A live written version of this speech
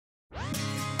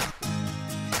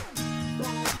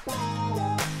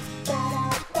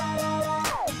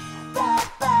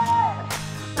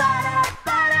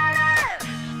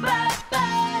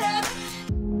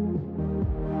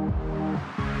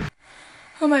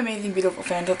my amazing, beautiful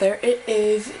fans out there. It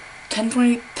is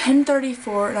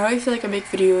 10:34, and I always feel like I make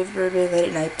videos really late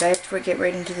at night, but I have to get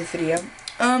right into this video.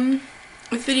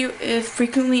 This video is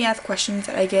frequently asked questions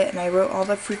that I get, and I wrote all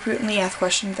the frequently asked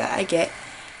questions that I get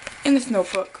in this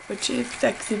notebook, which is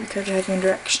sexy because it has one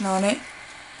direction on it.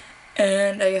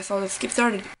 And I guess I'll just get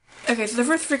started. Okay, so the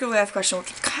first frequently asked question,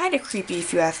 which is kind of creepy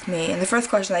if you ask me, and the first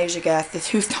question I usually get asked is,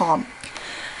 who's Tom?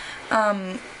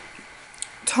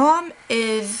 Tom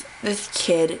is this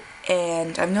kid,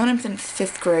 and I've known him since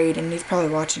 5th grade, and he's probably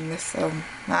watching this, so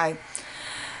hi.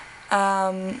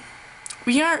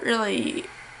 We aren't really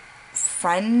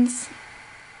friends,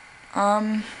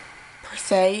 per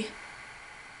se.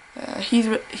 He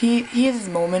has his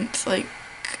moments, like,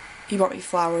 he bought me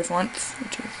flowers once,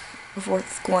 which was before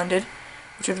school ended,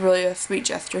 which was really a sweet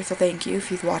gesture, so thank you if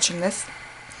he's watching this.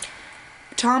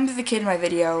 Tom's the kid in my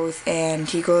videos, and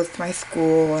he goes to my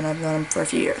school, and I've known him for a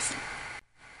few years.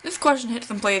 This question hits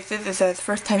some places. It says,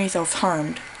 first time you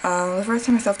self-harmed. The first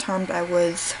time I self-harmed, I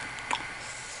was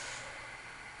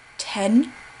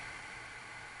 10.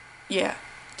 Yeah,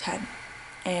 10.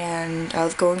 And I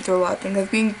was going through a lot of things. I was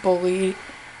being bullied.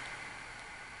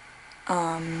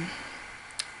 And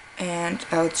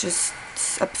I was just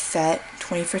upset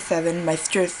 24/7. My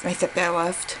stepdad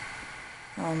left.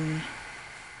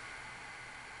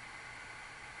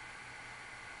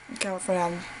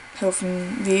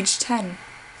 From the age 10.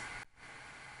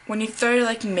 When you started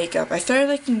liking makeup, I started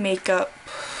liking makeup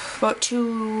about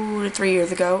 2 to 3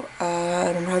 years ago. I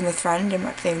remember having this friend, I'm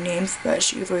not saying names, but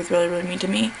she was always really, really mean to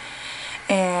me.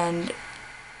 And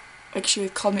like she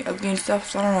called me ugly and stuff,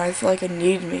 so I don't know, I feel like I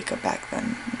needed makeup back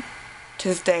then. To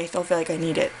this day, I still feel like I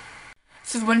need it.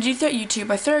 So when did you start YouTube?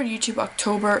 I started YouTube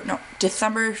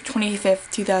December 25th,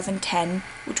 2010,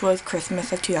 which was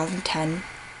Christmas of 2010.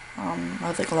 I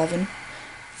was like 11,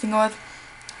 I think I was.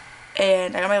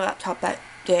 And I got my laptop that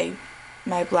day,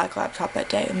 my black laptop that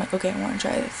day. I'm like, okay, I want to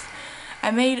try this. I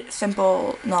made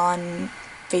simple,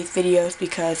 non-face videos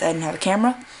because I didn't have a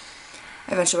camera.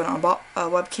 I eventually went on a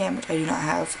webcam, which I do not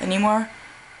have anymore.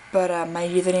 But my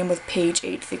username was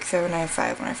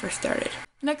page867995 when I first started.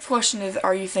 Next question is,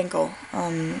 are you single?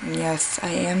 Yes, I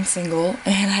am single,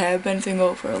 and I have been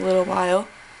single for a little while.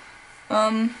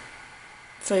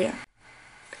 So yeah.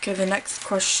 Okay, the next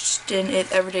question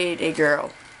is, ever dated a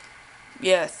girl?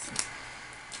 Yes.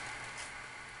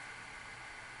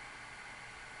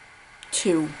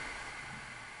 2.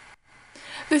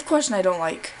 This question I don't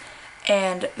like.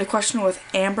 And the question was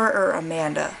Amber or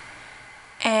Amanda.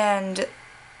 And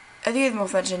I think you guys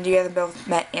both mentioned you guys have both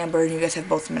met Amber and you guys have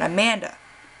both met Amanda.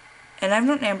 And I've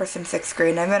known Amber since 6th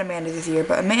grade, and I met Amanda this year,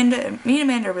 but me and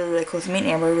Amanda are really, really close. Me and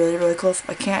Amber are really, really close.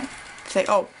 I can't say,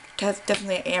 oh,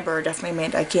 definitely Amber or definitely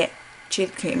Amanda. I can't choose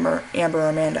between Amber or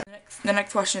Amanda. The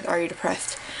next question is, are you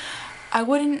depressed? I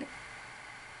wouldn't,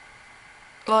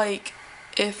 like,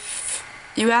 if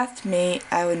you asked me,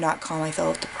 I would not call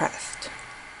myself depressed.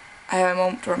 I have a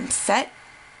moment where I'm upset,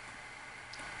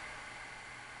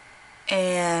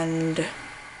 and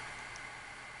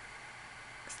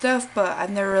stuff, but I've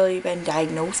never really been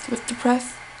diagnosed with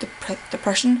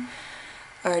depression,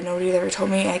 or nobody's ever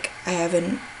told me. Like, I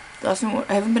haven't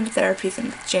been to therapy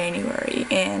since January,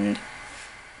 and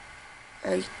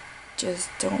I just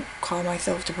don't call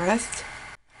myself depressed.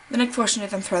 The next question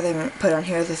is, I'm surprised I haven't put on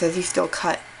here, that says, you still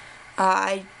cut?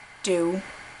 I do.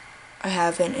 I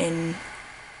haven't in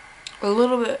a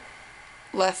little bit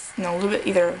less than a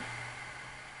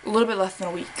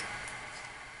week.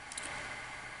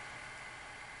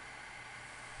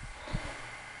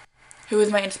 Who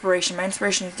is my inspiration? My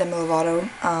inspiration is Demi Lovato,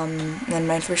 and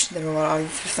my inspiration is Demi Lovato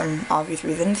for some obvious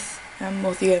reasons.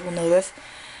 Most of you guys will know this.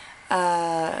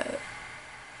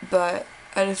 But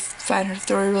I just find her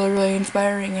story really, really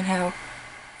inspiring, and how,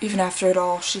 even after it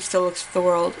all, she still looks at the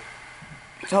world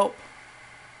with hope.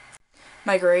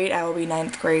 My grade, I will be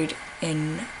 9th grade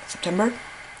in September,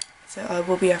 so I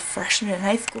will be a freshman in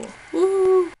high school.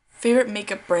 Woo! Favorite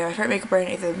makeup brand? My favorite makeup brand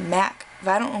is a MAC. If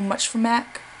I don't know much from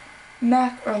MAC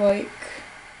or like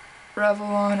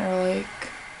Revlon, or like,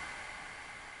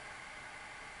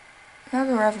 I have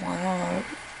a Revlon, I don't know.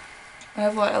 I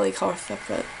have a lot of LA Color stuff,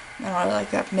 but I don't really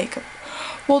like that makeup.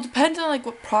 Well, it depends on like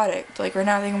what product. Like right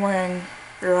now I think I'm wearing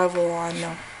Revlon,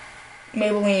 no,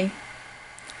 Maybelline.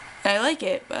 And I like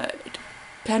it, but it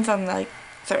depends on like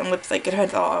certain lipstick. It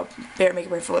depends on favorite makeup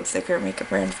brand for lipstick, or makeup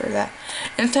brand for that.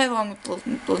 And it's tied along with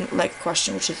the like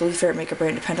question, which is the least favorite makeup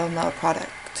brand, depends on the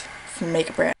product from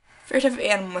makeup brand. Favorite type of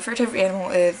animal. My favorite type of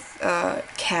animal is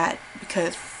cat,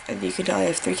 because as you can tell I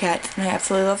have 3 cats and I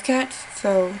absolutely love cats.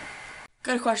 So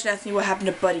Got a question asking me what happened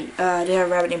to Buddy. I did have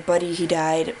a rabbit named Buddy. He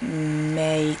died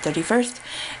May 31st.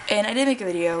 And I did make a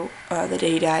video the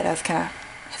day he died. I was kind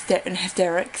of in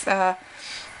hysterics. But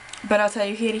I'll tell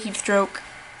you, he had a heat stroke.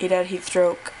 He died of heat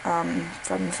stroke from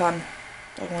the sun.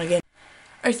 Again.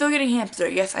 Are you still getting a hamster?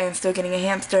 Yes, I am still getting a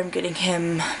hamster. I'm getting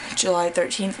him July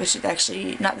 13th, which is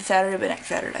actually not this Saturday, but next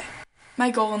Saturday.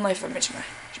 My goal in life,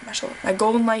 my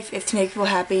goal in life is to make people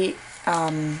happy,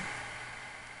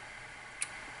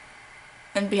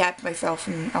 and be happy myself,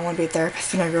 and I want to be a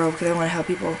therapist when I grow up because I want to help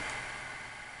people,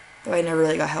 though I never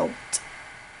really got helped.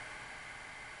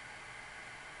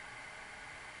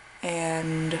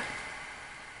 And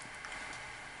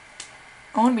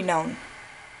I want to be known.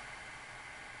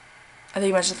 I think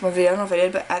you mentioned this in my video, I don't know if I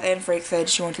did, but at the end Frank said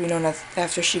she wants to be known as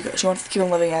after she wants to keep on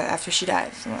living after she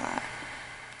dies. And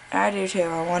I do too.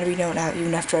 I want to be known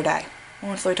even after I die.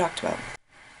 That's what we talked about.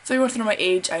 So you want to know my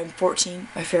age. I'm 14.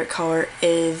 My favorite color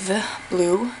is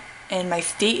blue, and my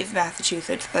state is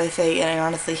Massachusetts. As I say, and I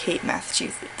honestly hate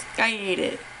Massachusetts. I hate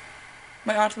it.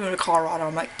 My aunt moved to Colorado.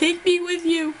 I'm like, take me with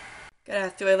you. Got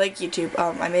asked, do I like YouTube?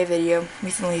 I made a video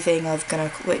recently saying I was gonna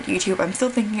quit YouTube. I'm still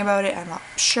thinking about it. I'm not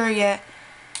sure yet.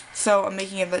 So I'm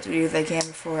making as much videos as I can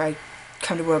before I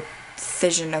come to a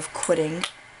decision of quitting.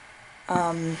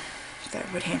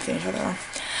 That would hand sanitizer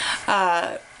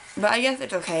on. But I guess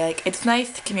it's okay. Like, it's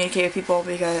nice to communicate with people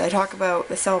because I talk about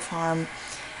the self-harm.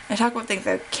 I talk about things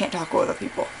I can't talk about with other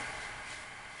people.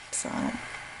 So,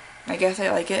 I guess I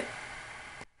like it.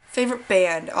 Favorite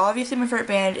band. Obviously my favorite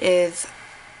band is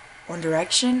One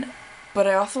Direction, but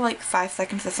I also like 5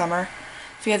 Seconds of Summer.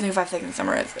 If you guys know who 5 Seconds of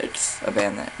Summer is, it's a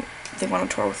band that I think went on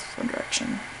tour with One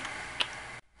Direction.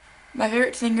 My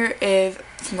favorite singer is,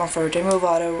 I'm going for Demi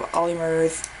Lovato, Ollie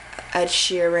Murs, Ed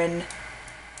Sheeran,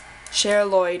 Cher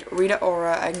Lloyd, Rita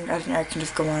Ora. I can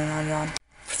just go on and on and on.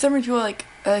 For some reason,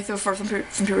 for some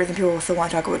reason, people still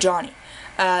want to talk about Johnny.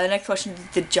 The next question is,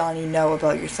 did Johnny know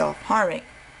about your self-harming?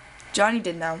 Johnny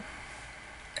did know,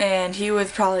 and he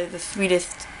was probably the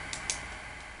sweetest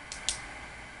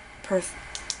person.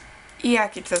 He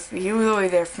acted so sweet. He was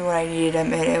always there for when I needed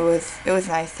him, and it was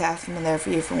nice to have someone there for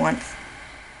you for once.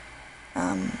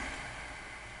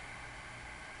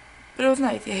 But it was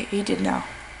nice. He did know.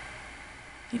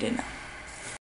 He did know.